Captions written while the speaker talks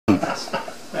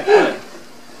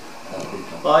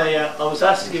I was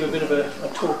asked to give a bit of a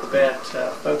talk about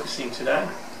focusing today.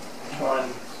 Try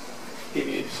and give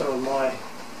you some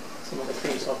of the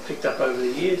things I've picked up over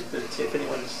the years. But if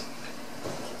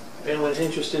anyone's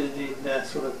interested in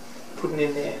sort of putting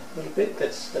in there a little bit,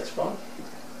 that's fine.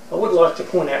 I would like to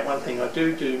point out one thing. I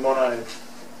do mono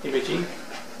imaging,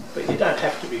 but you don't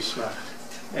have to be smart.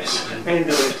 Yes, and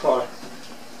do it like.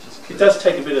 It does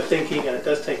take a bit of thinking and it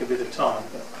does take a bit of time.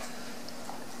 But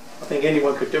I think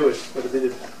anyone could do it with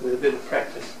a bit of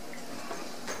practice.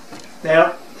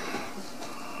 Now,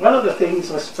 one of the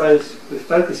things I suppose with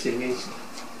focusing is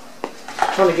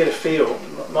trying to get a feel.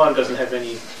 Mine doesn't have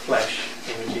any flash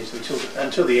images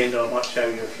until the end. I might show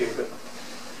you a few. But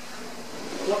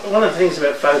one of the things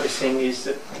about focusing is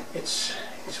that it's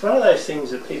one of those things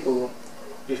that people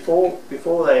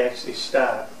before they actually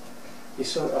start.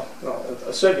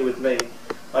 Certainly with me,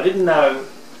 I didn't know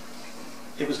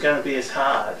it was going to be as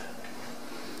hard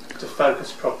to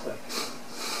focus properly.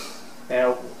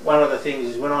 Now, one of the things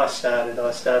is when I started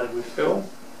with film,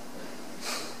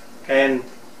 and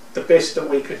the best that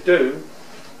we could do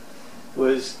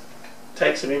was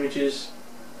take some images,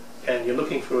 and you're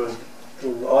looking for a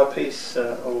little eyepiece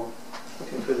or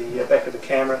looking for the back of the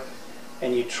camera,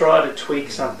 and you try to tweak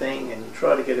something and you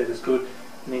try to get it as good.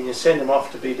 And then you send them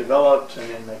off to be developed, and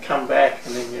then they come back,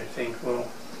 and then you think, well,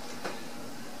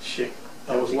 shit,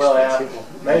 I was well out. Or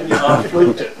maybe I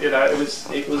fluked it. You know, it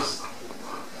was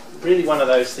really one of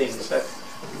those things. So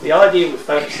the idea with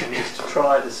focusing is to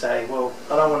try to say, well,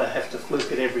 I don't want to have to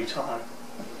fluke it every time.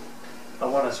 I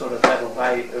want to sort of have a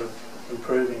way of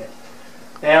improving it.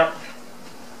 Now,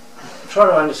 try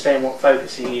to understand what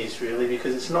focusing is really,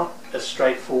 because it's not as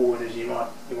straightforward as you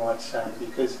might say,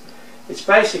 because it's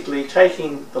basically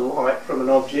taking the light from an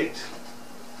object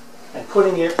and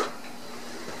putting it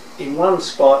in one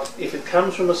spot. If it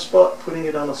comes from a spot, putting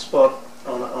it on a spot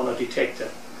on a detector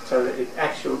so that it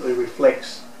actually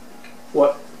reflects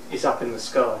what is up in the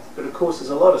sky. But of course there's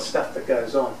a lot of stuff that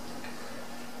goes on.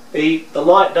 The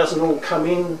light doesn't all come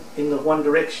in the one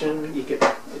direction. You get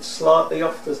it's slightly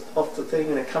off the thing,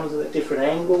 and it comes at different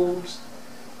angles,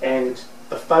 and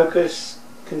the focus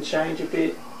can change a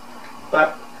bit.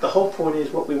 But the whole point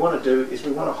is, what we want to do is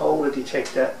we want to hold a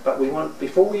detector, but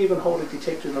before we even hold a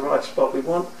detector in the right spot, we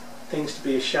want things to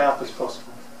be as sharp as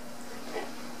possible.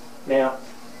 Now,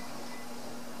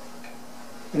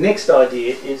 the next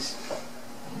idea is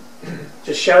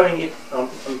just showing it.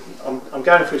 I'm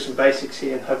going through some basics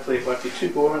here, and hopefully it won't be too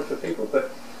boring for people, but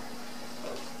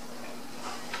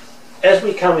as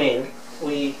we come in,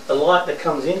 the light that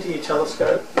comes into your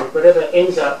telescope, whatever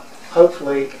ends up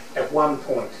hopefully at one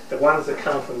point. The ones that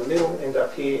come from the middle end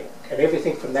up here, and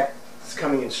everything from that that's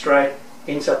coming in straight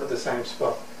ends up at the same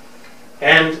spot.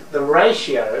 And the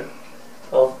ratio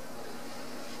of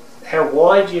how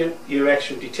wide your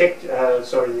actual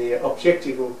the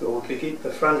objective or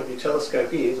the front of your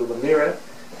telescope is, or the mirror,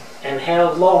 and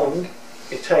how long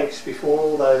it takes before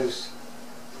all those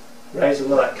rays of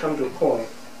light come to a point,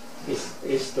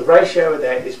 is the ratio of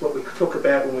that is what we talk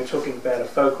about when we're talking about a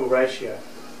focal ratio.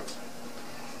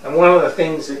 And one of the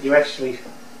things that you actually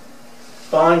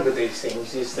find with these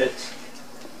things is that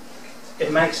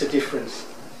it makes a difference,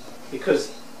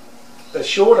 because the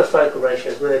shorter focal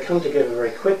ratios, where they come together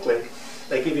very quickly,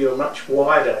 they give you a much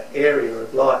wider area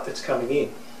of light that's coming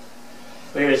in.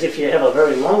 Whereas if you have a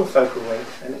very long focal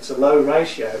length and it's a low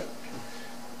ratio,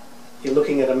 you're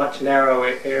looking at a much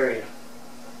narrower area.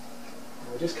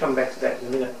 We'll just come back to that in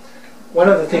a minute. One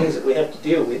of the things that we have to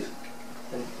deal with,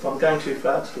 and if I'm going too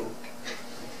far, still.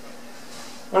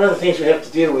 One of the things we have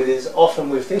to deal with is often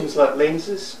with things like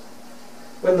lenses.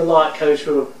 When the light goes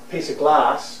through a piece of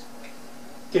glass,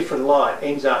 different light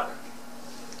ends up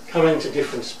coming to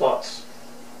different spots.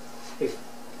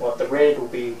 The red will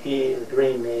be here, the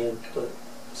green there,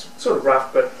 it's sort of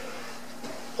rough, but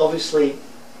obviously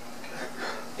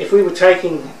if we were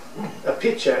taking a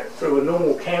picture through a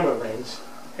normal camera lens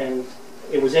and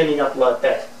it was ending up like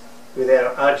that with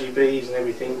our RGBs and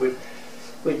everything,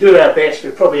 we'd do our best.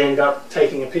 We'd probably end up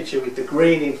taking a picture with the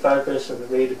green in focus and the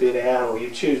red a bit out, or you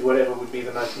choose whatever would be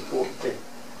the most important thing.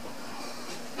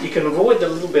 You can avoid a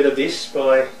little bit of this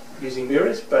by using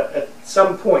mirrors, but at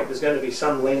some point there's going to be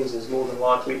some lenses more than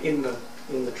likely in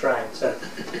the train. So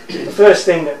the first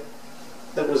thing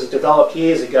that was developed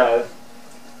years ago,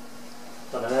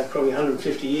 I don't know, probably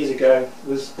 150 years ago,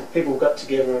 was people got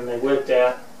together and they worked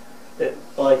out that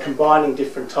by combining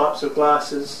different types of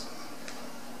glasses,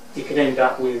 you can end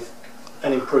up with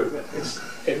an improvement.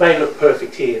 It may look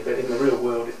perfect here, but in the real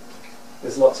world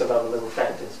there's lots of other little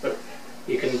factors. But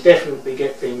you can definitely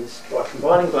get things by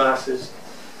combining glasses.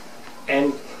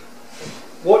 And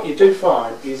what you do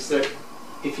find is that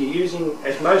if you're using,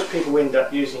 as most people end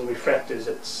up using refractors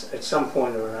at some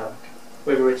point or another,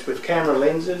 whether it's with camera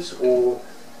lenses or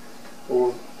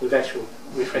with actual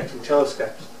refracting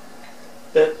telescopes,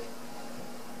 that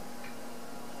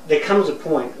there comes a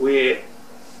point where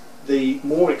the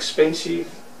more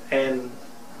expensive and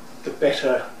the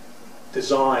better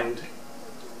designed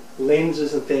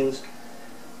lenses and things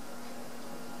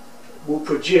will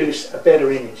produce a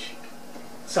better image.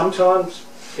 Sometimes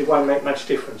it won't make much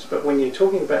difference, but when you're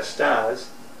talking about stars,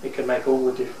 it can make all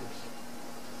the difference.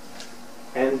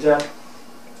 And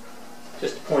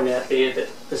just to point out there that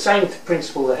the same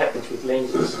principle that happens with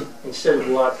lenses, instead of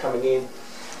light coming in,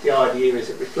 the idea is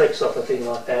it reflects off a thing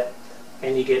like that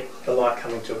and you get the light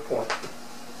coming to a point.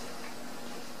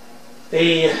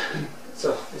 It's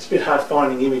a bit hard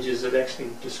finding images that actually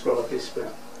describe this,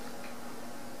 but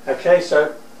okay,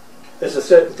 so there's a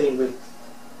certain thing with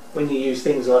when you use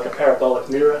things like a parabolic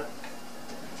mirror,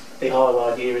 the whole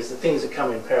idea is that things that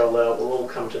come in parallel will all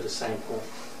come to the same point.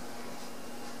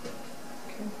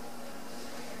 Okay.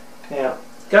 Now,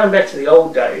 going back to the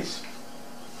old days,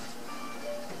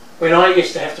 when I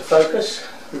used to have to focus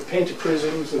with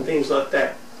pentaprisms and things like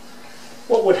that,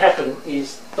 what would happen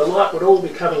is the light would all be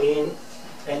coming in,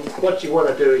 and what you want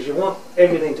to do is you want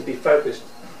everything to be focused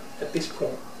at this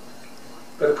point.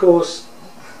 But of course,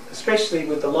 especially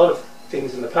with a lot of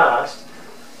things in the past,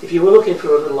 if you were looking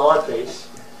for a little eyepiece,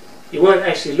 you weren't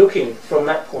actually looking from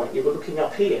that point, you were looking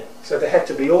up here. So there had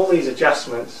to be all these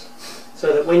adjustments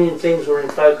so that when things were in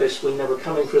focus, when they were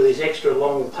coming through this extra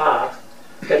long path,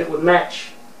 that it would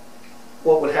match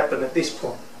what would happen at this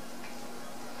point.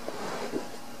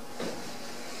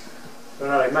 I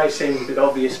know it may seem a bit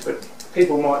obvious, but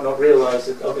people might not realise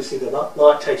that obviously the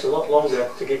light takes a lot longer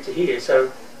to get to here,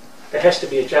 so there has to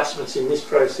be adjustments in this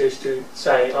process to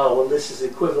say, oh well, this is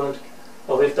equivalent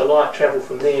of if the light travelled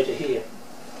from there to here.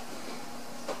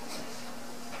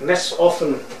 And that's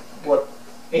often what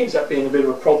ends up being a bit of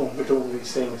a problem with all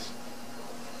these things.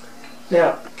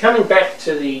 Now, coming back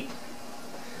to the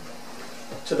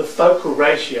focal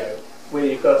ratio, where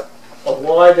you've got a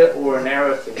wider or a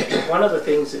narrow thing, one of the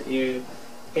things that you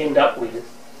end up with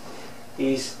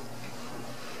is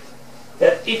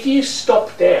that if you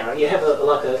stop down, you have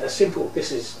a simple,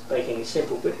 this is making it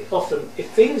simple, but often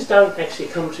if things don't actually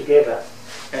come together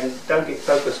and don't get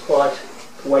focused quite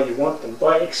the way you want them,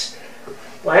 by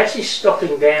actually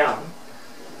stopping down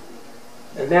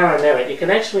and narrowing it, you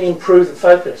can actually improve the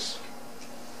focus.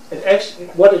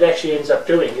 What it actually ends up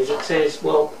doing is it says,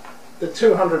 well, the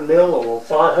 200 mil or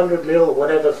 500 mil or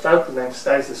whatever focal length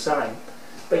stays the same,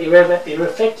 but you're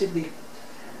effectively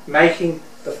making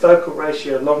the focal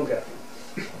ratio longer.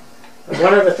 And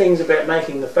one of the things about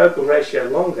making the focal ratio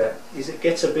longer is it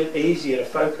gets a bit easier to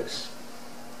focus.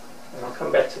 And I'll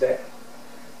come back to that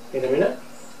in a minute.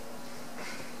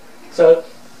 So,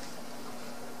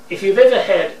 if you've ever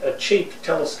had a cheap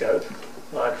telescope,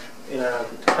 like in a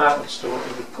department store,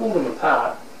 and you pull them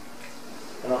apart,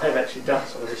 and I have actually done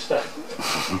some of this stuff,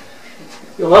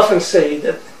 you'll often see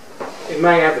that it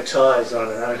may advertise, I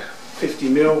don't know, 50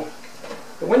 mil,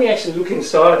 but when you actually look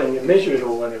inside and you measure it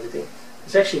all and everything,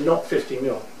 it's actually not 50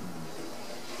 mil.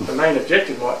 The main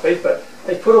objective might be, but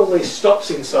they put all these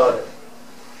stops inside it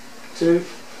to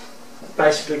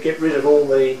basically get rid of all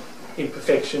the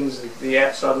imperfections, the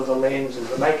outside of the lens, and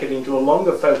to make it into a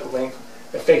longer focal length,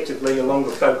 effectively a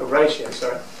longer focal ratio,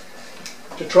 sorry,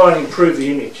 to try and improve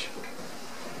the image.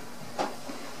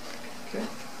 Okay.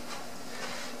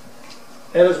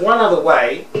 Now there's one other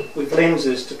way with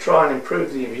lenses to try and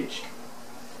improve the image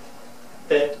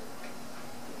that,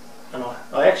 and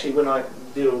I actually, when I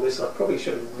did all this, I probably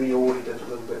should have reordered it a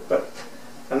little bit, but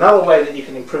another way that you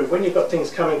can improve, when you've got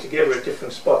things coming together at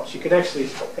different spots, you can actually,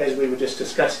 as we were just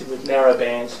discussing with narrow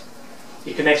bands,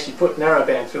 you can actually put narrow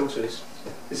band filters.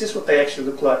 Is this what they actually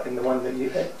look like in the one that you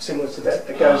had, similar to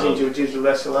that goes into a digital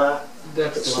SLR?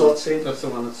 That's slots in? That's the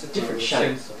one that's a different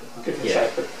shape. Different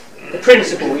shape. But the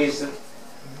principle is that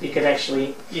you can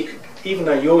actually, even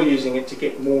though you're using it to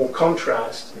get more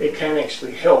contrast, it can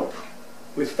actually help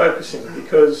with focusing,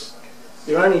 because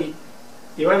you're only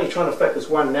trying to focus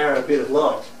one narrow bit of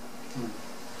light,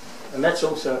 and that's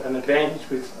also an advantage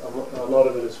with a lot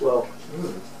of it as well.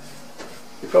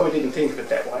 You probably didn't think of it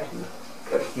that way,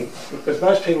 but because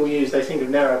most people they think of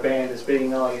narrow band as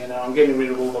being, oh, you know, I'm getting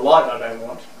rid of all the light I don't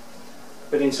want.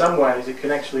 But in some ways, it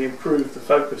can actually improve the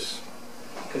focus,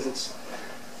 because it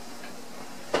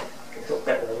can help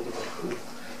that way.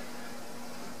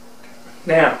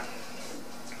 Now,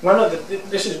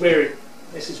 this is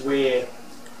where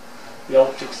the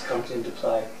optics comes into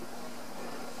play.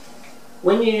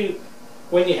 When you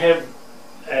have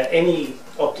any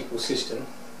optical system,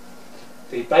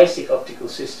 the basic optical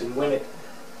system, when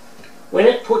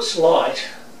it puts light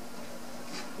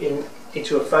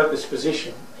into a focused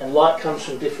position, and light comes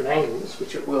from different angles,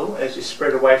 which it will as you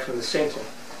spread away from the centre,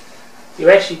 you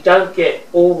actually don't get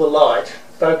all the light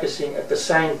focusing at the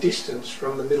same distance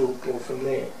from the middle or from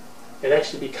there. It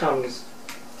actually becomes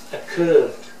a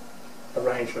curved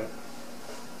arrangement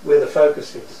where the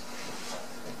focus is.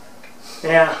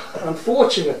 Now,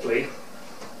 unfortunately,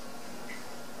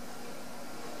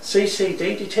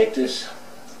 CCD detectors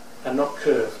are not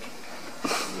curved.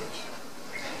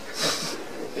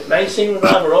 It may seem a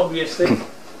rather obvious thing,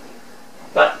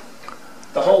 but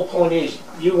the whole point is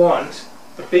you want,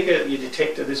 the bigger your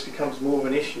detector, this becomes more of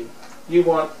an issue. You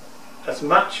want as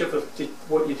much of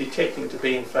what you're detecting to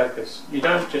be in focus. You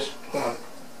don't just want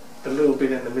the little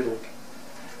bit in the middle.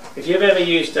 If you've ever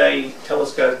used a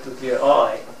telescope with your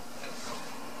eye,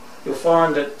 you'll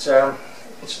find that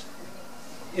it's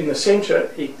in the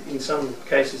centre. In some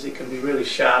cases it can be really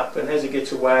sharp, and as it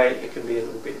gets away it can be a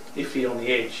little bit iffy on the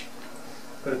edge.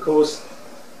 But of course,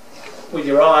 with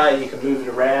your eye you can move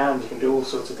it around, you can do all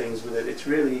sorts of things with it. It's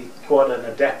really quite an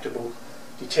adaptable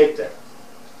detector.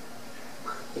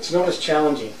 It's not as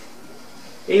challenging.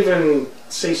 Even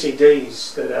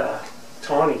CCDs that are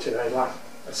tiny today, like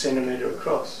a centimetre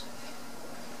across,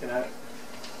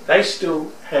 they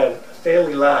still have a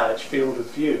fairly large field of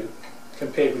view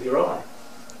compared with your eye.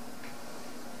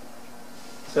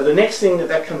 So the next thing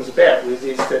that comes about with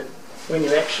is that when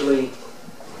you're actually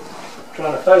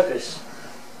trying to focus,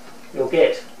 you'll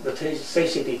get the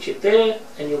CCD chip there,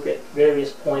 and you'll get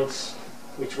various points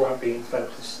which won't be in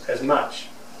focus as much.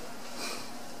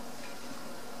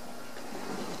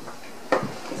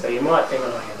 So you might think,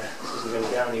 oh, this isn't going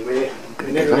to go anywhere,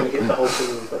 you're never going to get the whole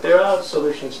thing. But there are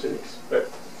solutions to this, but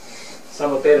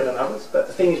some are better than others. But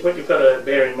the thing is, what you've got to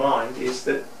bear in mind is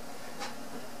that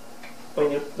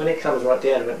when it comes right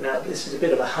down to it, now this is a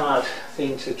bit of a hard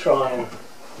thing to try and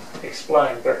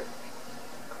explain, but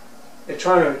they're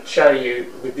trying to show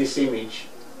you with this image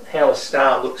how a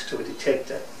star looks to a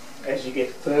detector as you get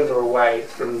further away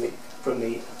from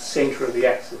the centre of the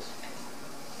axis.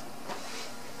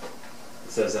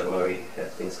 So is that why we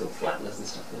have things called flatteners and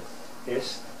stuff there?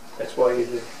 Yes, that's why you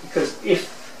do. Because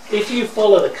if you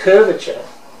follow the curvature,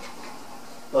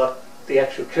 like the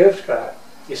actual curved part,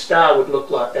 your star would look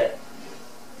like that.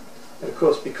 And of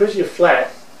course, because you're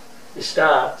flat, your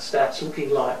star starts looking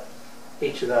like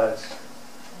each of those.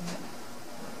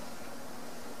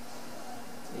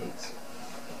 Yes.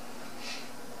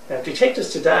 Now, detectors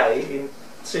today in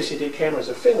CCD cameras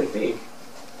are fairly big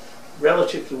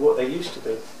relative to what they used to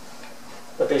be.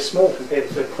 But they're small compared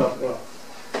to 35, well,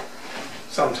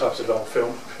 some types of old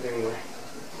film, but anyway.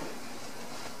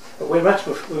 But we're much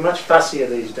fussier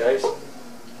these days.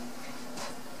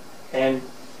 And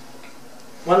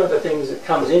one of the things that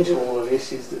comes into all of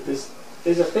this is that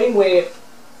there's a thing where,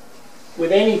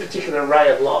 with any particular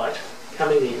ray of light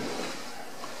coming in,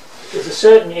 there's a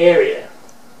certain area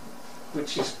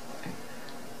which is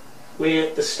where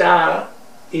the star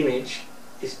image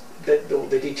is,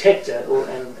 the detector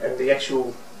and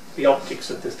the optics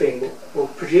of the thing will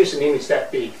produce an image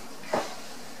that big.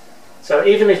 So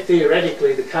even if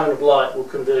theoretically the cone of light will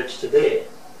converge to there,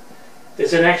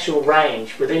 there's an actual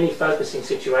range with any focusing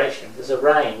situation. There's a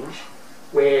range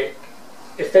where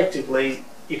effectively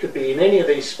you could be in any of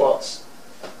these spots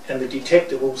and the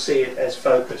detector will see it as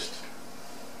focused.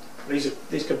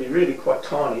 These can be really quite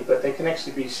tiny, but they can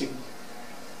actually be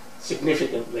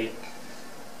significantly.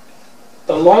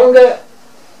 The longer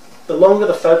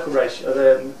the focal ratio,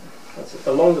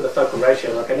 the longer the focal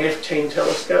ratio, like an f10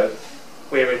 telescope,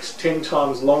 where it's 10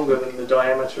 times longer than the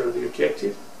diameter of the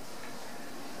objective,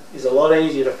 is a lot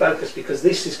easier to focus because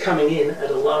this is coming in at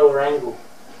a lower angle.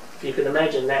 If you can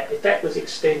imagine that, if that was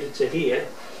extended to here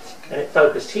and it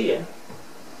focused here,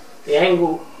 the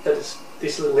angle that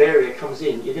this little area comes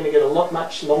in, you're going to get a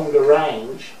much longer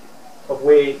range of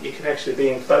where you can actually be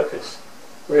in focus.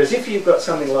 Whereas if you've got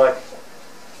something like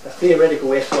a theoretical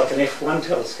like an F1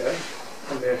 telescope,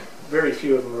 and there are very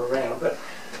few of them around, but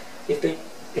if the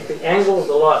angle of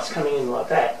the light's coming in like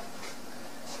that,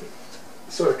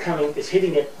 it's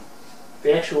hitting it,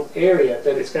 the actual area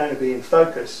that it's going to be in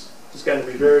focus is going to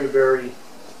be very, very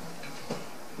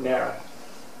narrow.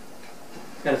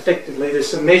 And effectively, there's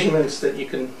some measurements that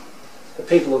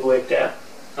people have worked out.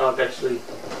 I've actually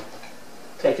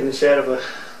taken this out of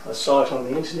a site on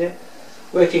the internet,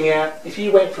 working out if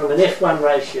you went from an F1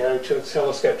 ratio to a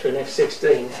telescope to an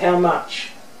F16, how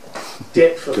much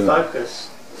depth of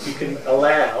focus you can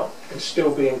allow and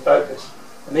still be in focus.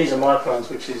 And these are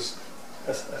microns, which is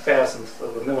a thousandth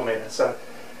of a millimetre. So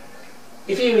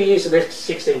if you use an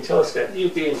f16 telescope,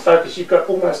 you'd be in focus, you've got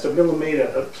almost a millimetre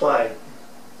of play.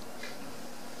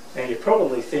 And you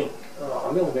probably think, oh,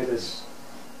 a millimetre's,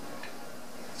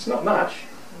 it's not much.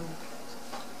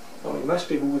 I mean, most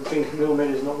people would think a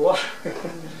millimetre's not a lot.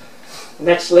 And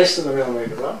that's less than a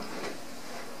millimetre, right?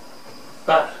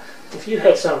 But if you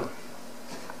had some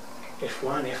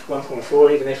f1,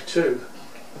 f1.4, even f2,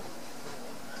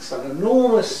 it's an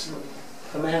enormous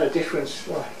amount of difference.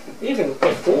 Like even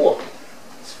f4,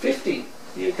 it's 50.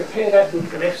 You compare that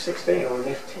with an f16 or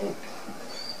an f10,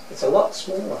 it's a lot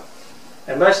smaller.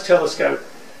 And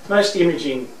most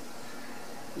imaging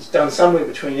is done somewhere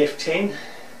between f10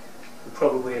 and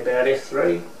probably about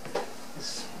f3.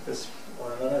 I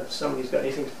don't know if somebody's got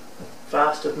anything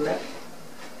faster than that,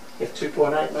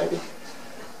 f2.8 maybe.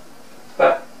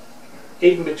 But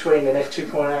even between an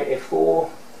f2.8, f4,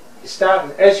 you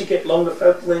start, as you get longer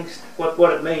focal lengths,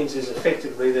 what it means is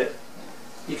effectively that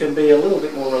you can be a little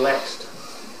bit more relaxed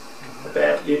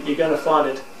about, you're going to find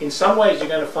it, in some ways you're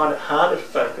going to find it harder to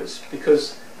focus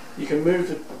because you can move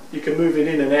it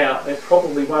in and out, and it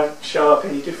probably won't show up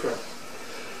any different.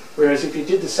 Whereas if you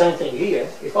did the same thing here,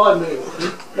 if I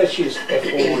move, let's use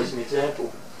f4 as an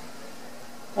example,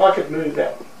 I could move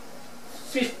that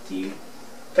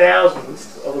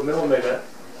 50,000th of a millimetre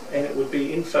and it would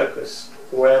be in focus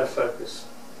or out of focus,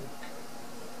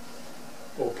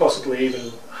 or possibly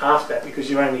even half that because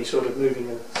you're only sort of moving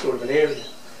in sort of an area.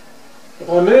 If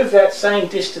I move that same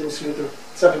distance with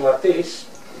something like this,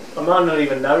 I might not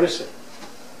even notice it.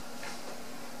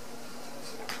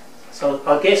 So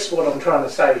I guess what I'm trying to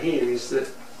say here is that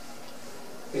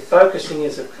if focusing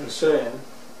is a concern,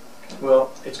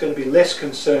 well, it's going to be less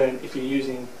concern if you're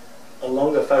using a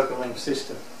longer focal length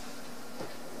system.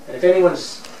 And if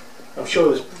anyone's, I'm sure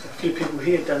there's a few people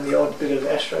here done the odd bit of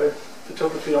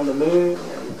astrophotography on the moon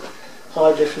and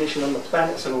high definition on the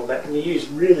planets and all that, and you use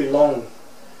really long,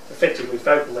 effectively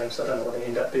focal lengths. I don't know what they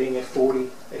end up being, f40,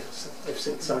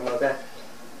 f6, something like that.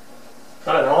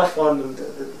 I don't know, I find them,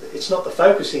 it's not the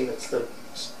focusing that's the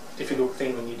difficult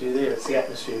thing when you do there, it's the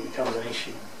atmosphere becomes an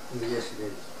issue. Yes, it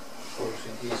is.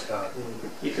 Focusing is hard.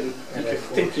 You can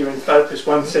think you're in focus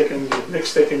 1 second, the next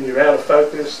second you're out of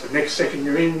focus, the next second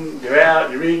you're in, you're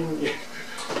out, you're in.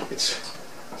 It's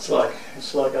like I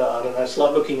don't know, it's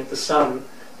like looking at the sun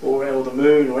or the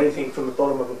moon or anything from the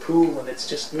bottom of a pool, and it's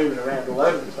just moving around all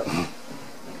over the place.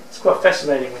 It's quite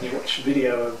fascinating when you watch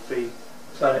video of the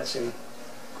planets in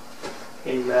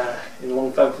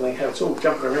long focal length, how it's all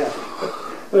jumping around.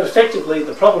 But effectively,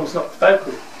 the problem's not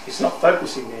focal. It's not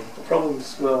focusing then. The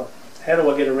problem's, well, how do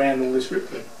I get around all this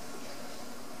rippling?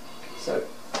 So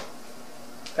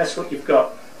that's what you've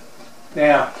got.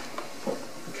 Now,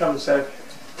 so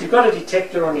you've got a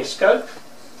detector on your scope,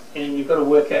 and you've got to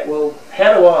work out, well,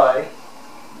 how do I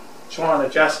try and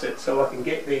adjust it so I can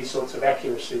get these sorts of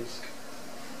accuracies?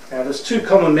 Now, there's two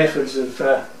common methods of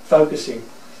focusing.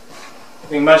 I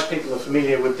think most people are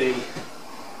familiar with the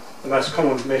most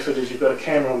common method is you've got a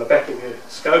camera on the back of your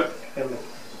scope and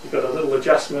you've got a little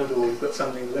adjustment, or you've got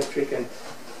something electric and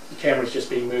the camera's just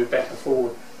being moved back and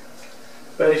forward.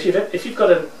 But if you've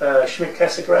got a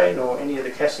Schmidt-Cassegrain or any of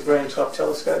the Cassegrain type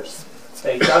telescopes,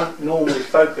 they don't normally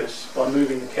focus by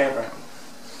moving the camera.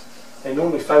 They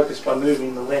normally focus by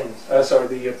moving the lens,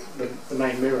 the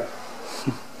main mirror.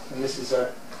 And this is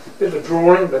a bit of a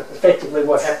drawing, but effectively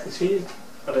what happens here,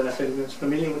 I don't know if anyone's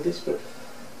familiar with this, but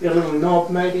you've got a little knob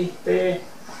maybe there,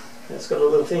 and it's got a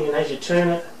little thing, and as you turn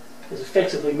it, it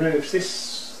effectively moves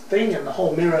this thing and the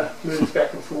whole mirror moves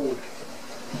back and forward.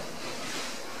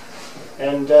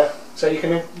 And so you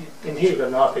can, in here you've got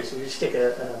an eyepiece, if you stick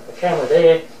a camera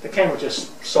there, the camera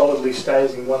just solidly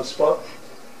stays in one spot.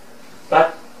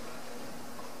 But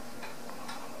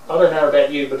I don't know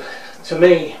about you, but to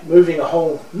me, moving a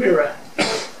whole mirror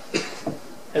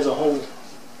has a whole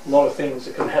lot of things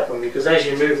that can happen, because as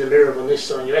you move the mirror on this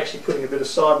side, you're actually putting a bit of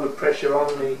sideward pressure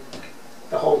on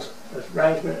the whole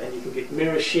arrangement, and you can get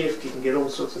mirror shift, you can get all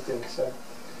sorts of things. So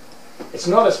it's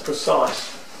not as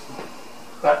precise,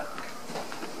 but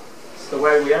it's the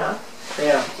way we are.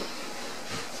 Now,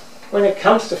 when it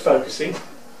comes to focusing,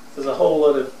 there's a whole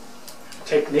lot of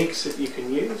techniques that you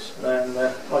can use, and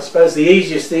I suppose the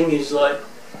easiest thing is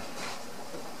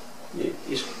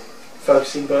is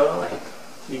focusing by eye.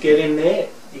 You get in there,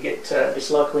 you get.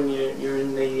 It's like when you're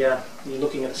in the you're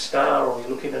looking at a star, or you're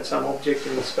looking at some object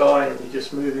in the sky, and you're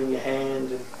just moving your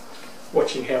hand and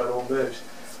watching how it all moves.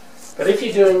 But if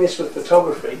you're doing this with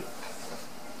photography,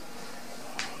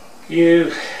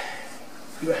 you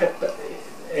have,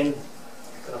 and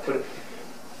can I put it?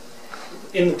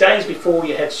 In the days before,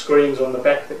 you had screens on the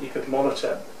back that you could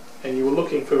monitor, and you were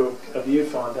looking for a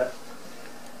viewfinder.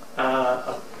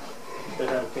 I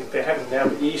don't think they're happening now,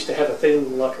 but you used to have a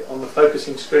thing like on the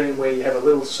focusing screen where you have a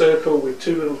little circle with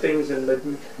two little things,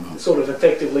 and sort of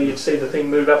effectively you'd see the thing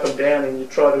move up and down and you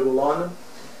try to align them.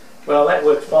 Well, that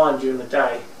worked fine during the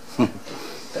day. That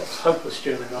was hopeless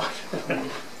during the night.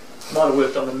 Might have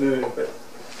worked on the moon, but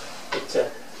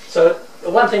so the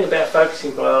one thing about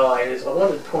focusing by eye is I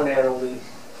wanted to point out all the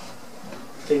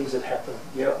things that happen.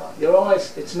 Your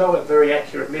eyes, it's not a very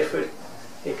accurate method.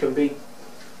 It can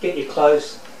get you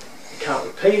close, you can't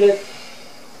repeat it.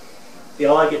 The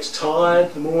eye gets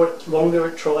tired. The longer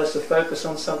it tries to focus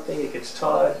on something, it gets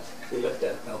tired. We left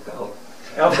out alcohol.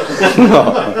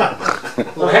 Alcohol.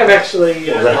 I have actually.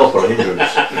 Was that help or a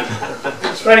hindrance?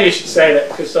 It's funny you should say that,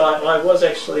 because I was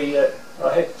actually.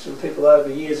 I had some people over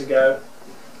years ago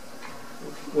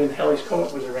when Halley's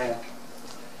Comet was around,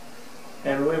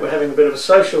 and we were having a bit of a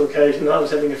social occasion. I was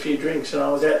having a few drinks, and I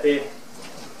was out there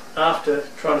after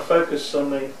trying to focus on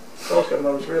the telescope, and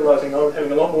I was realising I was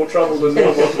having a lot more trouble than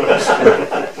normal.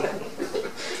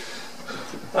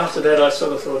 After that, I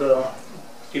sort of thought, oh,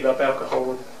 give up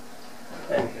alcohol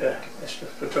and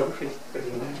astrophotography. But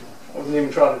I wasn't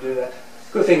even trying to do that.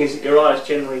 Good thing is that your eye is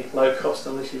generally low cost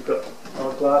unless you've got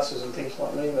glasses and things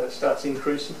like me, but it starts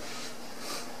increasing.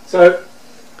 So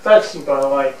focusing by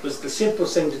eye was the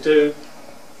simplest thing to do,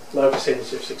 low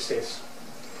percentage of success.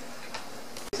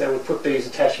 So we put these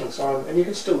attachments on, and you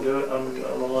can still do it on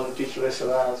a lot of digital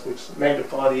SLRs, which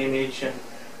magnify the image, and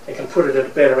they can put it at a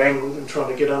better angle than trying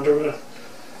to get under an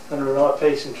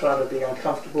eyepiece and try to be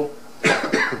uncomfortable.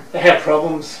 They have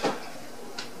problems.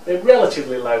 They're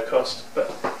relatively low cost, but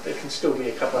they can still be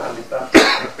a couple of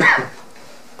 $100.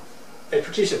 They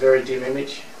produce a very dim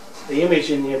image. The image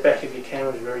in the back of your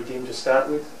camera is very dim to start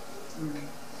with.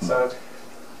 So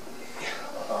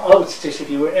I would suggest if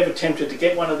you were ever tempted to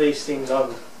get one of these things, I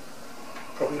would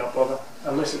probably not bother,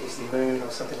 unless it was the moon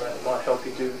or something like that might help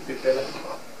you do a bit better.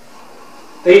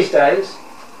 These days,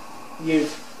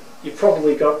 you've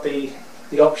probably got the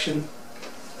option,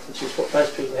 which is what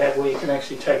most people have, where you can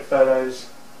actually take photos,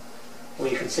 where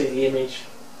you can see the image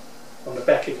on the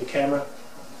back of your camera.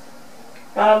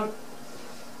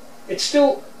 It's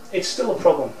still a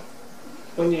problem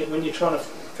when you're trying to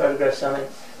photograph something.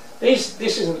 This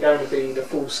isn't going to be the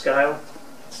full scale.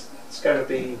 It's going to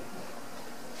be,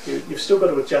 you've still got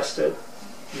to adjust it.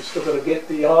 You've still got to get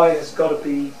the eye has got to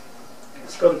be,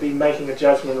 it's got to be making a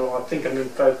judgment, or I think I'm in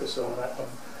focus, or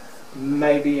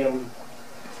maybe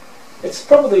it's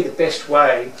probably the best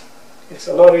way. It's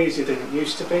a lot easier than it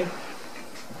used to be.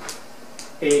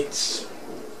 It's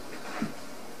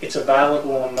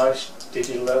available on most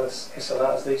digital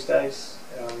SLRs these days,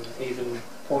 even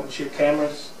point and shoot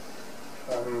cameras,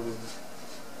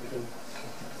 even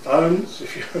phones.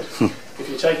 If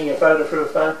you're taking a photo through a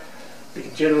phone, you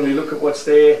can generally look at what's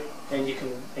there, and you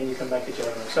can make a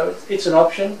judgment. So it's an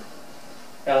option.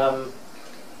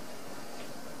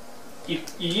 You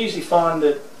usually find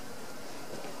that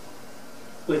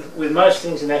with most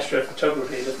things in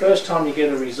astrophotography, the first time you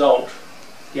get a result,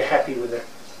 you're happy with it.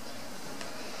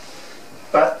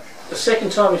 But the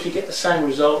second time, if you get the same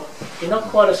result, you're not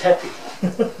quite as happy.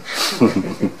 The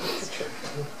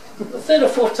third or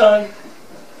fourth time,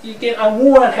 you get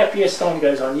more unhappy as time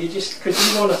goes on. You just,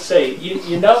 because you want to see,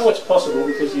 you know what's possible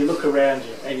because you look around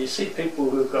you and you see people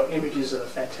who've got images that are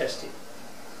fantastic.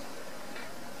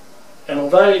 And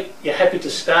although you're happy to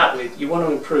start with, you want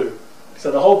to improve.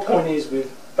 So the whole point is with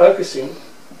focusing,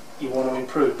 you want to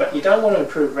improve, but you don't want to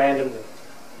improve randomly.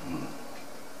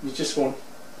 You just want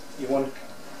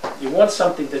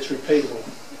something that's repeatable,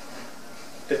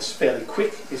 that's fairly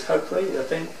quick, is hopefully, I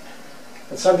think,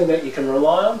 and something that you can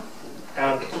rely on.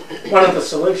 One of the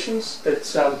solutions that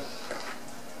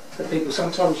people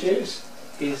sometimes use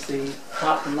is the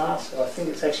Hartmann mask. I think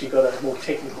it's actually got a more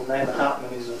technical name. The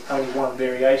Hartmann is only one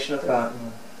variation of it.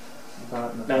 Barton.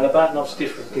 No, the Bartonov's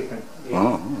different. Yeah.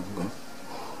 Oh, okay.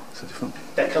 It's a different.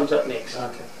 That comes up next.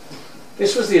 Okay.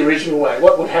 This was the original way.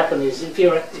 What would happen is if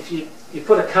you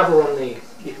put a cover on you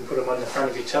can put them on the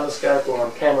front of your telescope or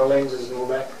on camera lenses and all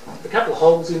that. A couple of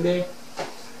holes in there,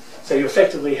 so you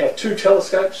effectively have two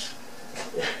telescopes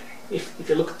if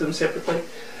you look at them separately.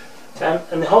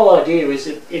 And the whole idea is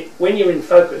that when you're in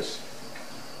focus,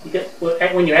 you get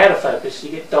when you're out of focus,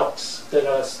 you get dots that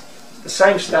are the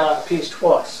same star appears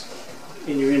twice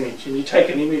in your image, and you take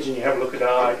an image and you have a look at,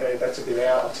 okay, that's a bit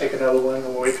out, I'll take another one,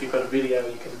 or if you've got a video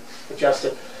you can adjust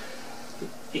it.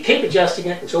 You keep adjusting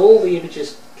it until all the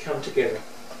images come together,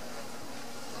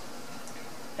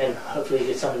 and hopefully you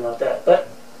get something like that. But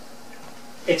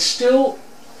it's still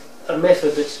a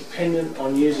method that's dependent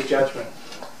on user judgment,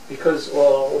 because,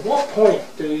 well, at what point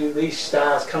do these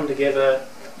stars come together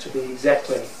to be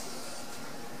exactly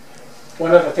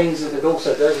one of the things that it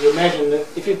also does, you imagine that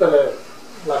if you've got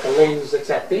like a lens that's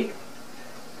that big,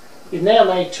 you've now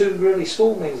made two really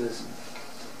small lenses.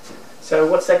 So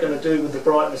what's that going to do with the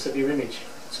brightness of your image?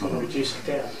 It's going to reduce it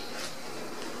down.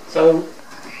 So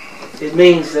it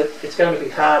means that it's going to be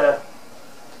harder,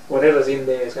 whatever's in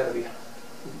there is going to be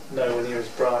nowhere near as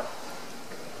bright.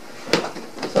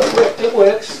 So it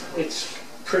works. It's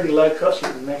pretty low cost. You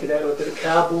can make it out of a bit of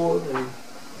cardboard and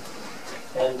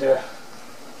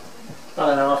I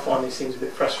don't know, I find these things a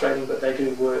bit frustrating, but they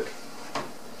do work.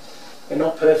 They're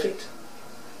not perfect,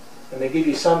 and they give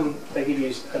you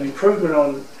an improvement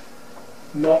on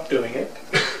not doing it.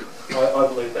 I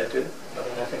believe they do. I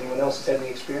don't know if anyone else has had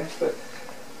any experience, but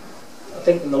I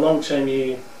think in the long term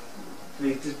the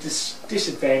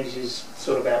disadvantages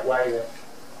sort of outweigh that.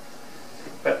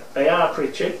 But they are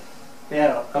pretty cheap.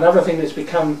 Now, another thing that's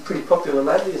become pretty popular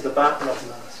lately is the Barton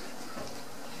mask.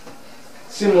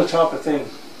 Similar type of thing.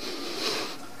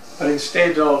 But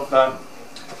instead of,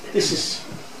 this is,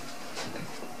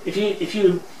 if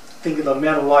you think of the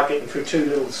amount of light getting through two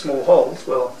little small holes,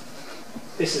 well,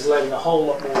 this is letting a whole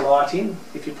lot more light in.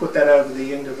 If you put that over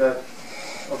the end of a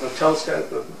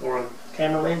telescope or a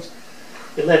camera lens,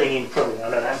 you're letting in probably, I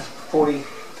don't know, 40,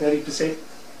 30%,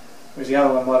 whereas the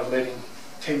other one might have let in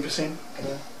 10%. You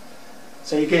know?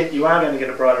 So you are going to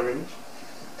get a brighter image.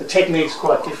 The technique's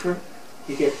quite different.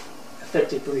 You get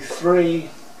effectively 3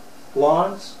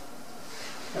 lines.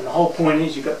 And the whole point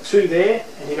is you've got 2 there,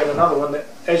 and you've got another one that,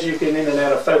 as you get in and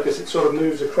out of focus, it sort of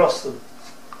moves across them.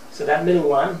 So that middle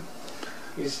one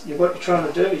is what you're trying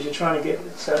to do is you're trying to get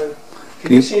it. So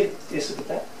can you see it? Yes, at the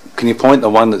back. Can you point the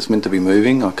one that's meant to be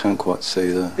moving? I can't quite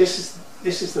see the. This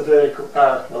is the vertical.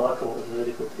 Well, I call it the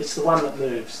vertical. It's the one that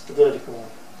moves, the vertical one.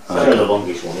 So the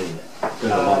longest one, isn't it? The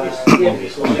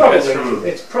longest one.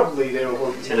 It's probably there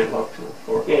or 10 o'clock to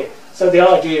 4 o'clock. Yeah. So the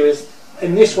idea is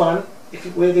in this one,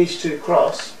 where these two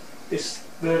cross, this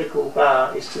vertical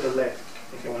bar is to the left,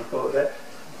 if you want to call it that.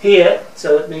 Here,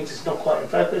 so it means it's not quite in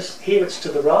focus. Here it's to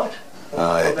the right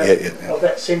of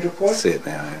that central point. See it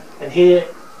now. Yeah. And here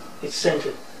it's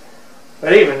centred.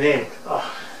 But even then,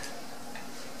 I've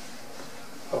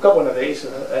got one of these,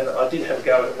 and I did have a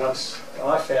go at it once. And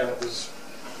I found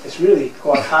it's really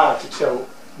quite hard to tell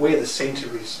where the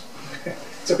centre is.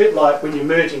 It's a bit like when you're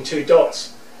merging 2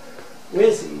 dots.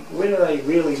 When are they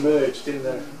really merged in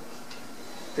the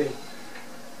thing?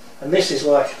 And this is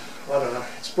like, I don't know,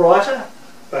 it's brighter,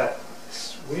 but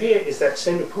where is that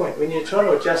centre point? When you're trying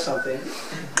to adjust something,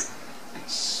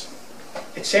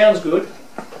 it sounds good.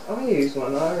 I use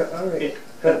one, I reckon.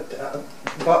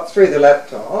 But through the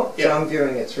laptop, so I'm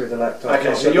viewing it through the laptop.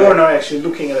 Okay, so you're not actually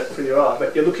looking at it through your eye,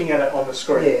 but you're looking at it on the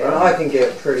screen. Yeah, right? and I can get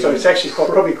it pretty. So it's actually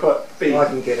probably quite big. I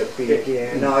can get it big,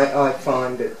 yeah, and I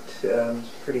find it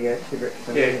pretty accurate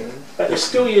for me. But you're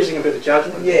still using a bit of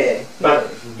judgment. Yeah. But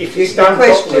if it's done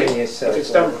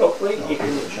properly, you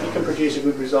can produce a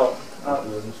good result.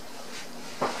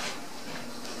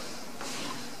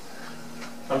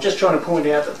 I'm just trying to point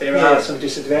out that there are some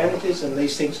disadvantages, and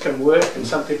these things can work, and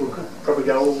some people could probably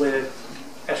go all their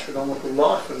astronomical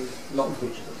life and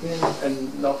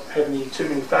not have too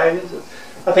many failures.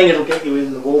 I think it'll get you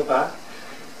in the ballpark.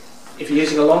 If you're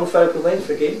using a long focal length,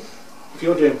 again, if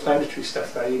you're doing planetary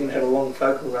stuff though, you're going to have a long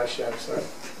focal ratio, so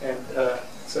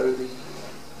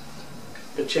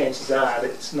the chances are that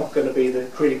it's not going to be the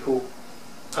critical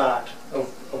part of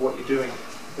what you're doing.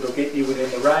 It'll get you within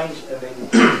the range, and then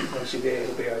once you're there,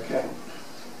 it'll be okay.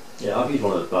 Yeah, I've used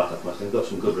one of those backup masks and got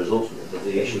some good results with it, but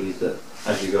the issue is that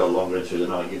as you go longer into the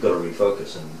night, you've got to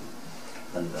refocus,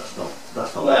 and that's not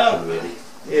an option really.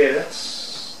 Yeah,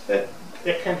 that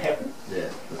can happen. Yeah.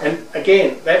 And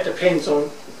again, that depends on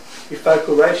your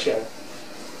focal ratio.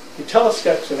 Your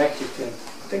telescope's an active thing.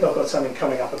 I think I've got something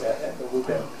coming up about that, but we'll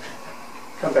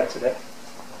come back to that.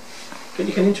 But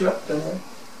you can interrupt, don't worry.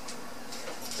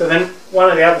 So then, one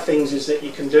of the other things is that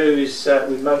you can do is,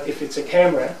 if it's a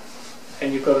camera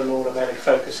and you've got an automatic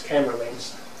focus camera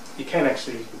lens, you can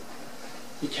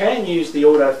use the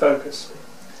autofocus.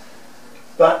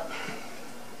 But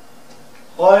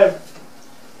I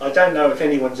don't know if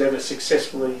anyone's ever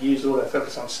successfully used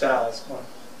autofocus on stars. I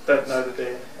don't know that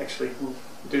they actually will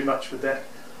do much with that.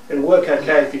 It'll work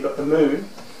okay if you've got the moon,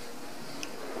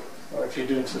 or if you're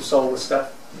doing some solar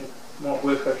stuff. It might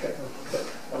work okay, but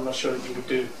I'm not sure that you would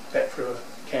do that through a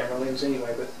camera lens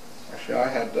anyway. But actually,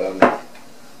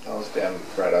 I was down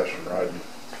Great Ocean Road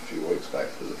a few weeks back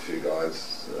with a few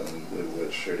guys, and we were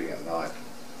shooting at night,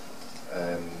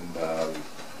 and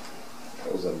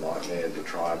it was a nightmare to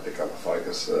try and pick up a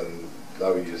focus, and they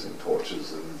were using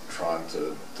torches and trying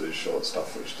to do short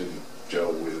stuff which didn't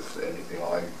gel with anything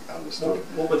I understood.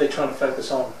 What were they trying to focus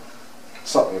on?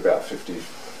 something about 50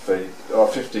 feet or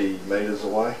 50 metres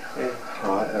away, Yeah.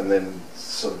 right, and then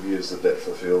sort of use the depth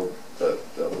of field that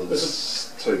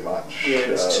was too much. Yeah,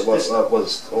 It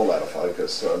was all out of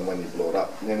focus, and when you blew it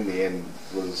up, in the end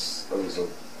it was a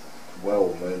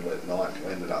well moonlit night.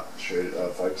 We ended up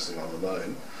focusing on the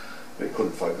moon. We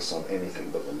couldn't focus on anything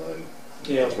but the moon.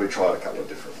 Yeah. Because we tried a couple of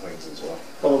different things as well.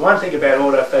 Well, the one thing about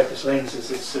autofocus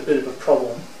lenses, it's a bit of a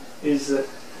problem, is that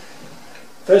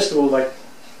first of all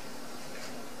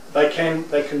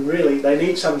they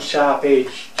need some sharp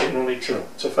edge generally to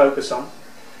focus on.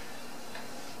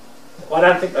 I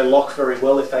don't think they lock very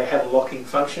well if they have a locking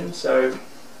function, so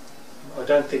I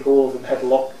don't think all of them have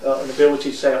an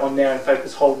ability to say on now and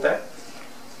focus, hold that.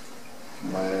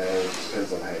 It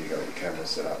depends on how you got your camera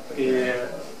set up. Yeah,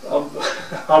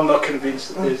 I'm not convinced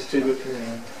that there's too good.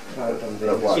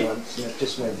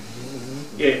 Just maybe.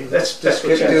 Yeah, that's Just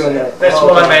what keep doing that. That's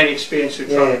Oh, my okay. main experience with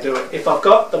trying to do it. If I've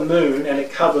got the moon and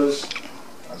it covers,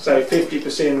 say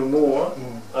 50% or more,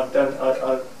 I've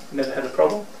never had a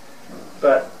problem.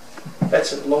 But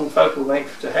that's a long focal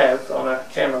length to have on a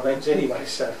camera lens anyway.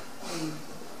 So,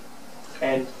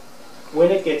 and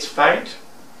when it gets faint,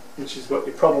 which is what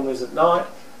your problem is at night,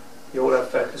 your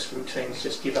autofocus routines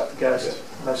just give up the ghost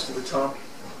most of the time.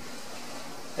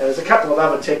 Now, there's a couple of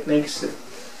other techniques that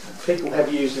people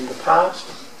have used in the past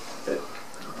that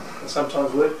can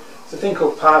sometimes work. There's a thing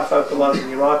called parafocalizing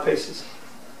your eyepieces,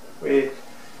 where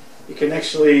you can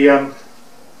actually you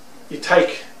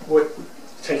take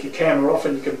your camera off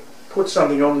and you can put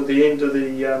something onto the end of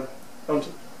the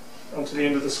onto the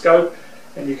end of the scope,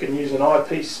 and you can use an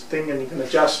eyepiece thing and you can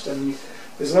adjust, and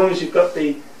as long as you've got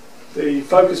the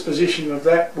focus position of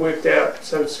that worked out,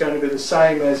 so it's going to be the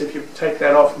same as if you take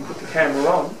that off and put the camera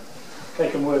on, they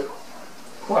can work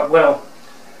quite well.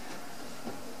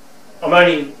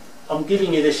 I'm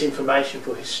giving you this information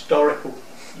for historical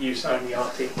use only, I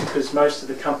think, because most of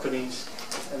the companies,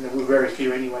 and there were very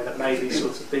few anyway, that made these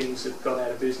sorts of things have gone out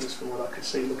of business from what I could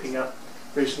see looking up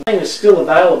recently. The thing is still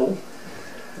available.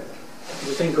 There's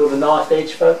a thing called the knife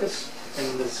edge focus,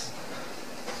 and there's,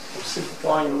 I'm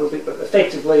simplifying a little bit, but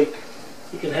effectively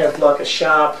you can have like a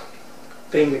sharp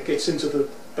thing that gets into the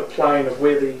plane of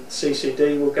where the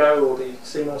CCD will go, or the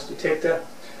CMOS detector,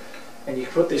 and you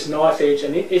put this knife edge,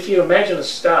 and if you imagine a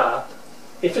star,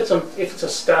 if it's a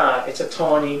star, it's a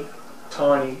tiny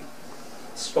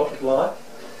spot of light,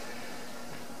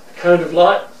 a cone of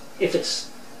light. If it's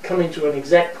coming to an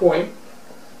exact point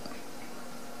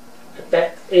at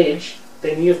that edge,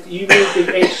 then you move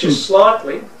the edge just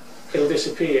slightly, it'll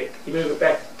disappear. You move it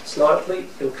back slightly,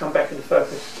 it'll come back into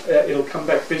focus. It'll come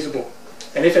back visible.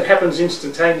 And if it happens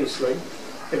instantaneously,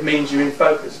 it means you're in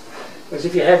focus. Whereas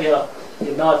if you have your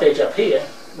knife edge up here,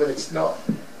 when it's not,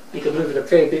 you can move it a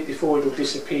fair bit before it'll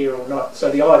disappear or not. So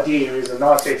the idea is a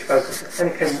knife edge focus, and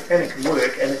it can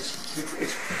work. And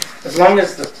it's as long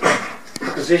as the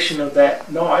position of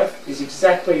that knife is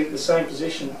exactly the same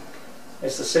position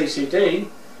as the CCD,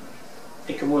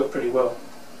 it can work pretty well.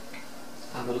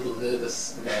 I'm a little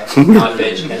nervous about knife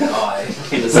edge and eye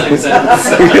in the same sentence.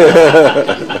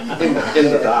 In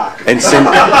the dark.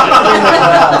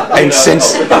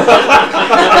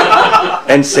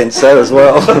 And sensor as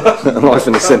well. Life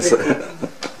in the sensor.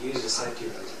 Use a safety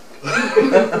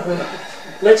razor.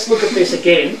 Let's look at this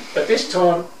again, but this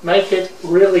time make it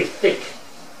really thick.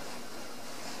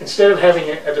 Instead of having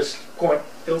it at a point,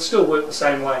 it'll still work the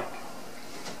same way,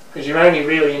 because you're only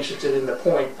really interested in the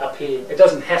point up here. It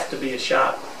doesn't have to be a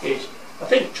sharp edge. I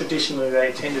think traditionally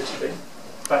they tended to be,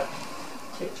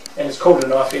 and it's called a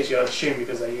knife edge, I assume,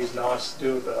 because they use knives to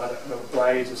do it, but I don't know,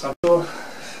 blades or something.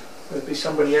 There'll be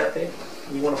somebody out there,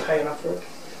 and you want to pay enough for it.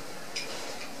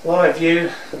 Live view,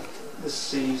 this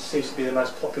seems to be the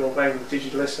most popular way with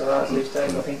digital SLRs these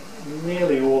days. I think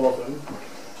nearly all of them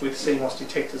with CMOS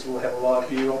detectors will have a live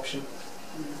view option.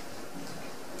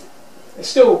 It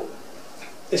still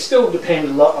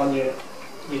depends a lot on your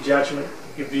judgment,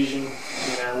 your vision,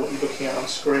 what you're looking at on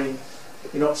screen.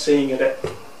 You're not seeing it at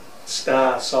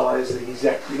star size,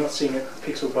 you're not seeing it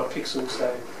pixel by pixel,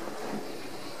 so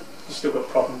you've still got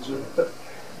problems with it. But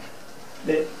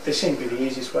they seem to be the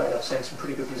easiest way, and I've seen some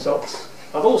pretty good results.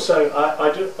 I've also, I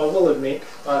will admit,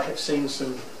 I have seen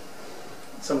some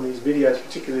of these videos,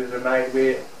 particularly that are made,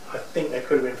 where I think they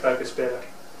could have been focused better.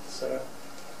 So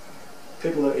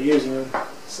people that are using them,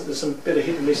 so there's some bit of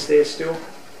hit and miss there still,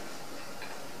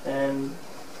 and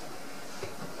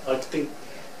I think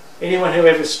anyone who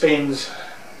ever spends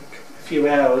a few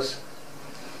hours,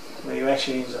 well, you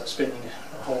actually end up spending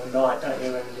a whole night, don't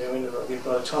you? And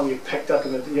by the time you've packed up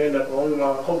and you end up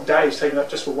a whole day is taken up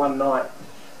just for one night.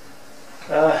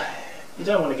 You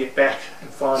don't want to get back and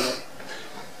find that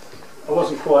I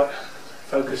wasn't quite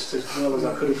focused as well as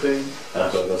I could have been. And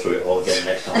I've got to go through it all again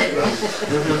next time.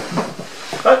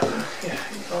 But yeah,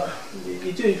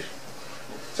 you do.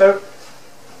 So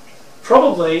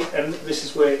probably, and this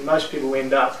is where most people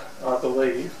end up, I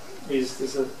believe, is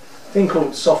there's a thing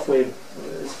called software.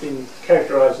 It's been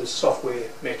characterised as software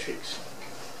metrics.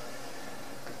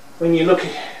 When you're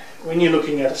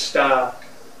looking at a star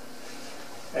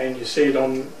and you see it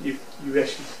on, you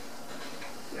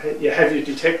have your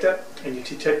detector, and your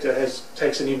detector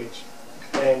takes an image,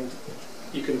 and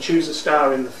you can choose a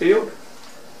star in the field.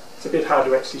 It's a bit hard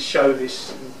to actually show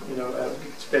this, you know,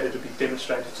 it's better to be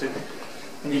demonstrated to.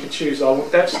 And you can choose, I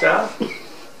want that star,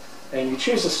 and you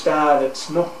choose a star that's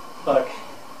not like,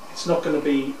 it's not going to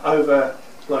be over,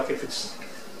 like if it's,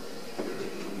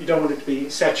 you don't want it to be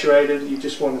saturated, you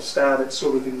just want a star that's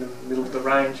sort of in the middle of the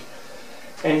range.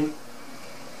 And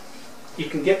you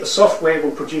can get, the software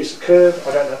will produce a curve.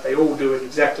 I don't know if they all do it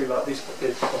exactly like this, but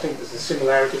I think there's a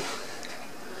similarity.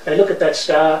 They look at that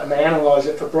star and they analyse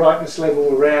it for brightness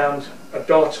level around a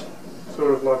dot,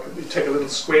 sort of like you take a little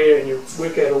square and you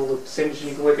work out all the percentages,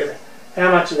 you can work out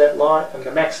how much of that light and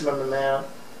the maximum amount,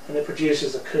 and it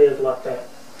produces a curve like that.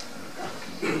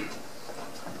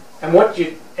 And what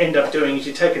you end up doing is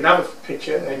you take another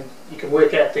picture and you can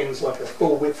work out things like a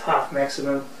full width, half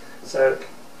maximum. So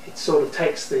it sort of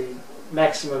takes the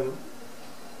maximum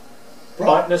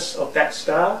brightness of that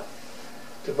star,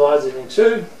 divides it in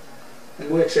two, and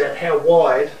works out how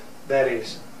wide that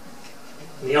is.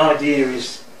 And the idea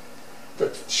is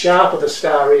the sharper the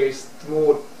star is, the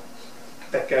more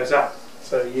that goes up.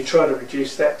 So you try to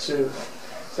reduce that to,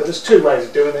 so there's two ways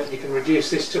of doing it. You can reduce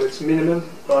this to its minimum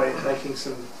by making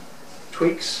some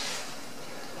tweaks,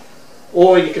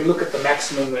 or you can look at the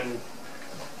maximum and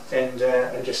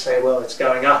just say, well, it's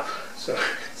going up. So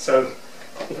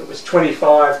if it was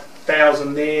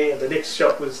 25,000 there, the next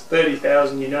shot was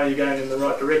 30,000, you know you're going in the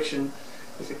right direction.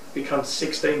 If it becomes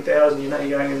 16,000, you know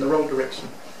you're going in the wrong direction.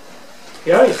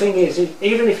 The only thing is,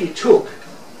 even if you took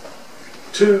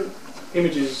two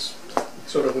images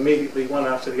sort of immediately one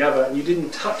after the other and you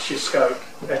didn't touch your scope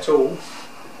at all,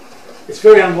 it's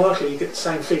very unlikely you get the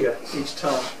same figure each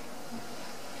time,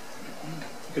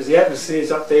 because the atmosphere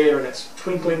is up there and it's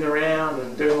twinkling around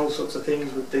and doing all sorts of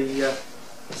things with the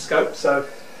scope. So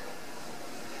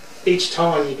each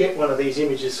time you get one of these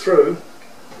images through,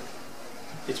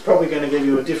 it's probably going to give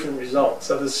you a different result.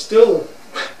 So there's still,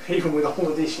 even with all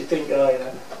of this, you think, oh, you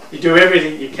know, you do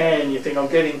everything you can, you think, I'm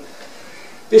getting,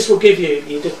 this will give you,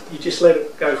 you just let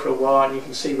it go for a while and you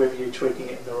can see whether you're tweaking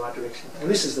it in the right direction. And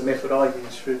this is the method I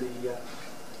use through the,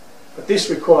 but this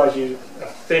requires you, I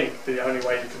think, the only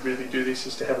way you can really do this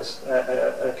is to have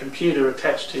a computer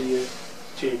attached to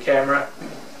your camera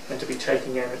and to be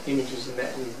taking out images in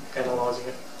that and analysing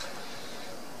it.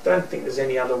 Don't think there's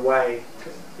any other way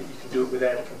that you can do it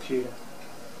without a computer.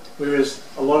 Whereas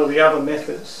a lot of the other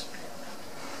methods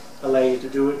allow you to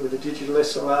do it with a digital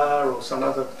SLR or some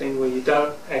other thing where you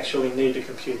don't actually need a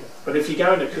computer. But if you're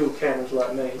going to cool cameras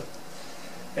like me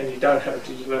and you don't have a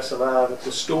digital SLR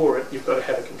to store it, you've got to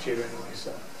have a computer anyway.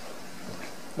 So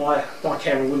my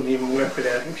camera wouldn't even work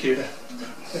without a computer.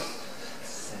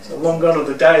 So long gone are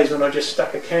the days when I just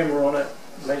stuck a camera on it,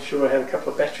 made sure I had a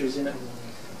couple of batteries in it, and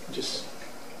just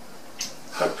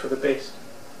hope for the best.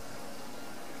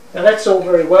 Now that's all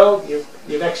very well.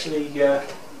 You've actually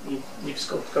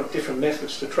you've got different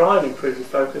methods to try and improve your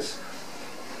focus,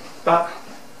 but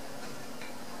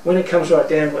when it comes right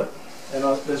down to it, and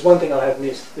there's one thing I have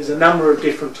missed. There's a number of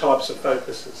different types of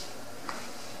focuses.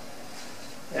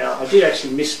 Now I did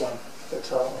actually miss one,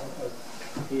 but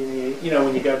you know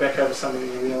when you go back over something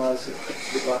and you realise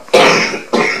it's a bit like,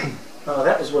 oh,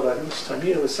 that was what I missed. I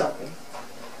knew there was something.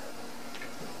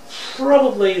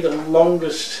 Probably the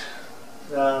longest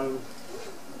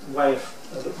way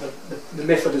of the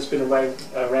method that's been around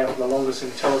for the longest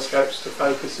in telescopes to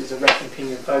focus is a rack and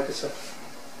pinion focuser,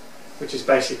 which is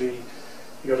basically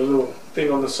you've got a little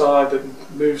thing on the side that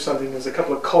moves something. There's a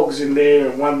couple of cogs in there,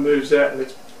 and one moves out, and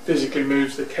it physically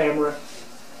moves the camera.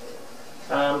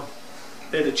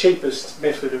 They're the cheapest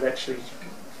method of actually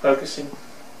focusing.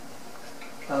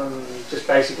 Just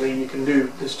basically, you can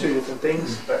do. There's two different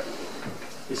things, but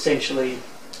essentially,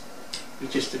 you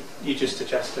just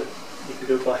adjust it. You can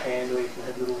do it by hand, or you can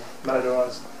have little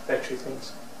motorised battery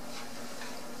things.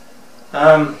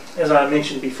 As I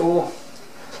mentioned before,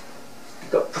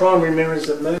 you've got primary mirrors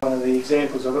that move. One of the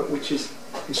examples of it, which is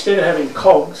instead of having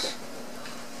cogs,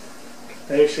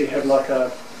 they actually have like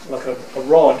a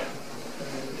rod,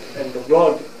 and the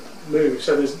rod moves.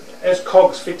 So as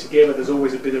cogs fit together, there's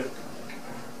always a bit of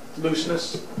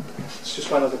looseness. It's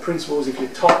just one of the principles. If you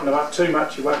tighten them up too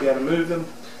much, you won't be able to move them.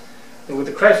 And with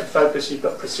the Crayford focus, you've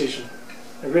got precision.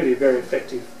 They're really a very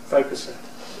effective focuser.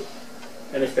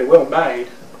 And if they're well made,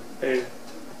 they're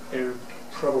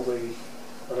probably,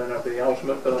 I don't know if they're the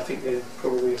ultimate, but I think they're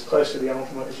probably as close to the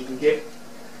ultimate as you can get.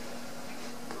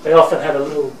 They often have a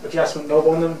little adjustment knob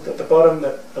on them at the bottom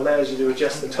that allows you to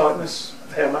adjust the tightness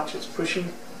of how much it's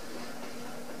pushing.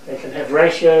 They can have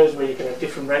ratios where you can have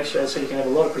different ratios, so you can have a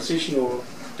lot of precision or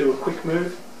do a quick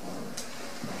move.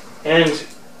 And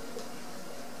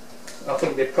I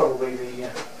think they're probably the,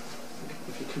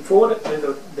 if you can afford it,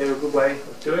 they're a good way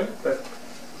of doing it, but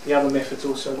the other methods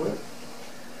also work.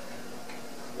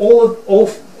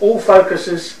 All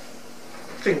focuses,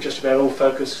 I think just about all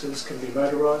focuses can be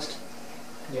motorised.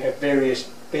 You have various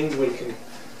things where you can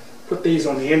put these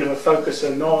on the end of a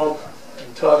focuser knob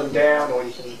and tie them down, or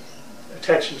you can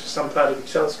attach them to some part of your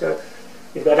telescope.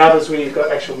 You've got others where you've got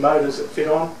actual motors that fit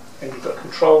on, and you've got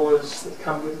controllers that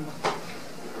come with them.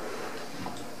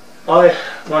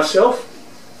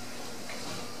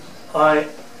 I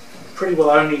pretty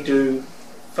well only do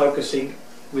focusing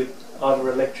with either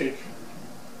electric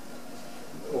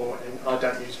or, and I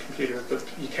don't use a computer, but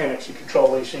you can actually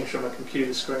control these things from a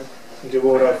computer screen and do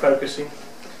auto-focusing.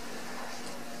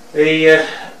 I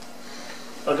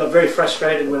got very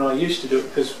frustrated when I used to do it,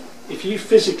 because if you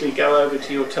physically go over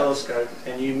to your telescope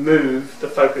and you move the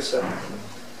focuser,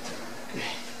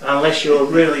 unless you're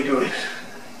really good,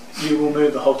 you will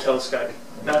move the whole telescope.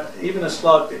 Now, even a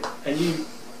slight bit, and you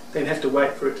then have to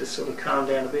wait for it to sort of calm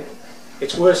down a bit.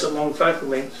 It's worse at long focal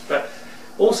lengths, but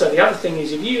also the other thing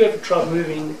is, if you ever try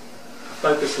moving a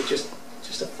focuser just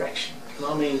a fraction, and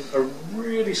I mean a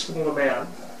really small amount,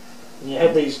 and you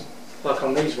have these, like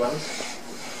on these ones,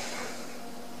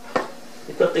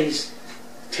 you've got these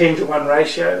 10:1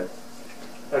 ratio,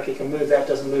 like you can move that,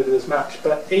 doesn't move it as much,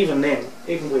 but even then,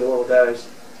 even with all of those,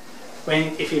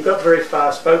 if you've got very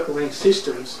fast focal length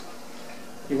systems,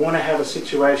 you want to have a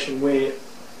situation where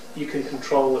you can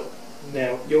control it.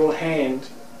 Now, your hand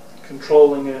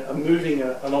controlling moving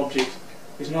an object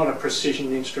is not a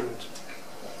precision instrument.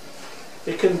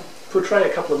 It can portray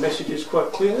a couple of messages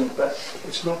quite clearly, but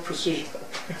it's not precision.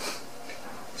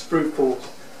 It's brute force.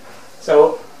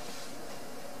 So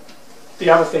the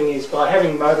other thing is, by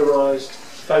having motorised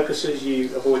focuses,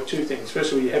 you avoid two things.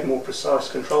 First of all, you have more precise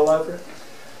control over it.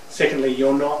 Secondly,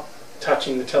 you're not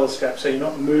touching the telescope, so you're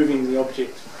not moving the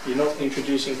object. You're not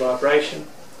introducing vibration.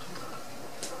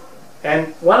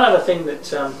 And one other thing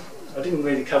that I didn't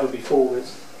really cover before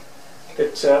was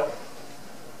that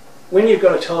when you've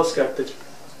got a telescope that's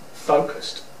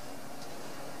focused,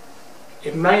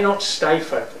 it may not stay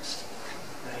focused.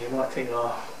 Now you might think,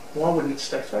 oh, why wouldn't it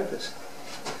stay focused?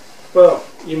 Well,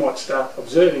 you might start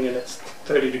observing it at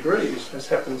 30 degrees, as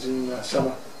happens in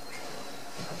summer.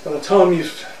 By the time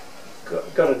you've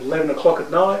got it 11 o'clock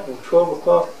at night or 12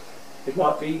 o'clock, it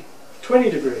might be 20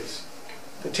 degrees.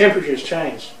 The temperature has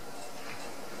changed.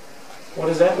 What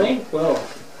does that mean? Well,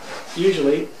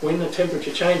 usually when the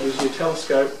temperature changes, your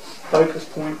telescope focus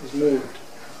point is moved.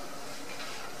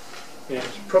 Yeah,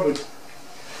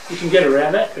 you can get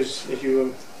around that, because as you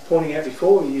were pointing out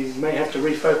before, you may have to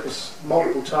refocus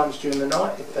multiple times during the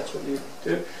night if that's what you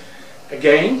do.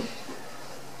 Again,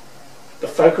 the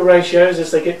focal ratios,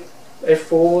 as they get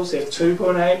f4s,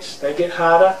 f2.8s, they get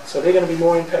harder, so they're going to be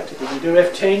more impacted. If you do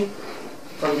f10, you're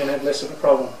probably going to have less of a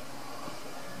problem.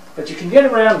 But you can get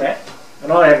around that,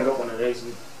 and I haven't got one of these,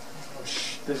 and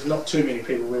there's not too many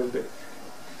people with them, but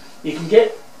you can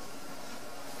get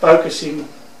focusing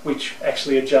which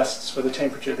actually adjusts for the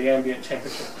temperature, the ambient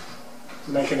temperature.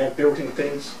 And they can have built-in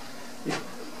things.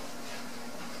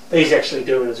 These actually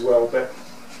do it as well, but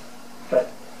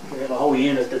we have a whole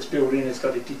unit that's built in. It's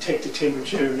got a detector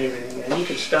temperature and everything, and you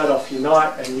can start off your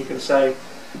night and you can say,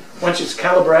 once it's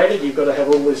calibrated, you've got to have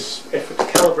all this effort to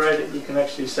calibrate it. You can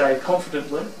actually say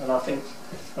confidently, and I think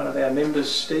one of our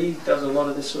members, Steve, does a lot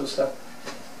of this sort of stuff.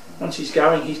 Once he's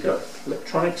going, he's got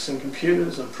electronics and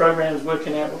computers and programs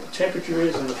working out what the temperature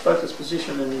is and the focus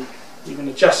position, and you can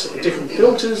adjust the different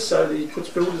filters, so that he puts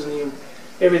filters and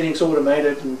everything's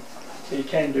automated, and so you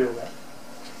can do all that.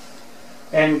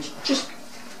 And just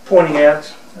pointing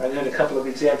out, I had a couple of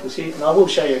examples here, and I will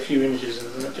show you a few images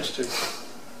of them just to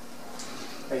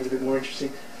make it a bit more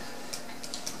interesting.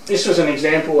 This was an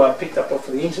example I picked up off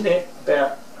of the internet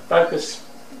about a focus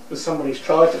with somebody who's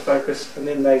tried to focus, and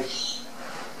then they've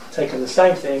taken the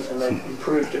same thing and they've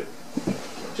improved it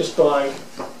just by,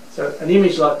 so an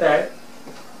image like that,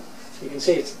 you can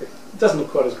see it doesn't look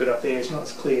quite as good up there, it's not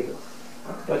as clear,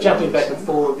 but by jumping back and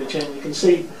forward, you can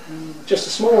see just a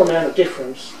small amount of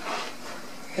difference,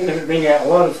 and then bring out a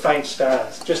lot of faint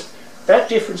stars. Just that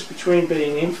difference between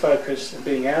being in focus and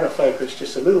being out of focus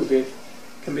just a little bit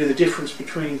can be the difference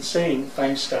between seeing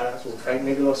faint stars or faint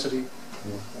nebulosity.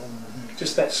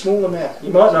 Just that small amount.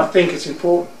 You might not think it's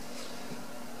important,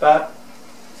 but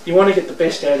you want to get the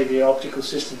best out of your optical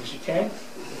system as you can.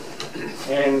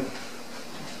 And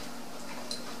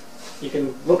you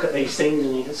can look at these things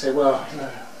and you can say, well, you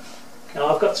know, now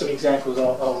I've got some examples,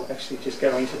 I'll actually just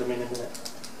go into them in a minute.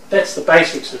 That's the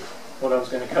basics of what I was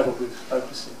going to cover with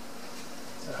focusing.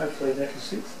 So hopefully that can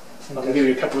suit. I can give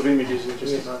you a couple of images in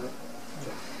just a moment.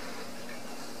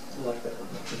 I like that one,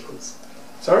 it twinkles.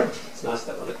 Sorry? It's nice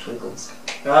that one, it twinkles.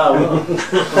 Ah, well.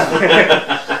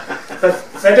 But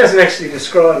that doesn't actually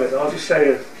describe it. I'll just show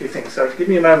you a few things. So give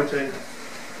me a moment to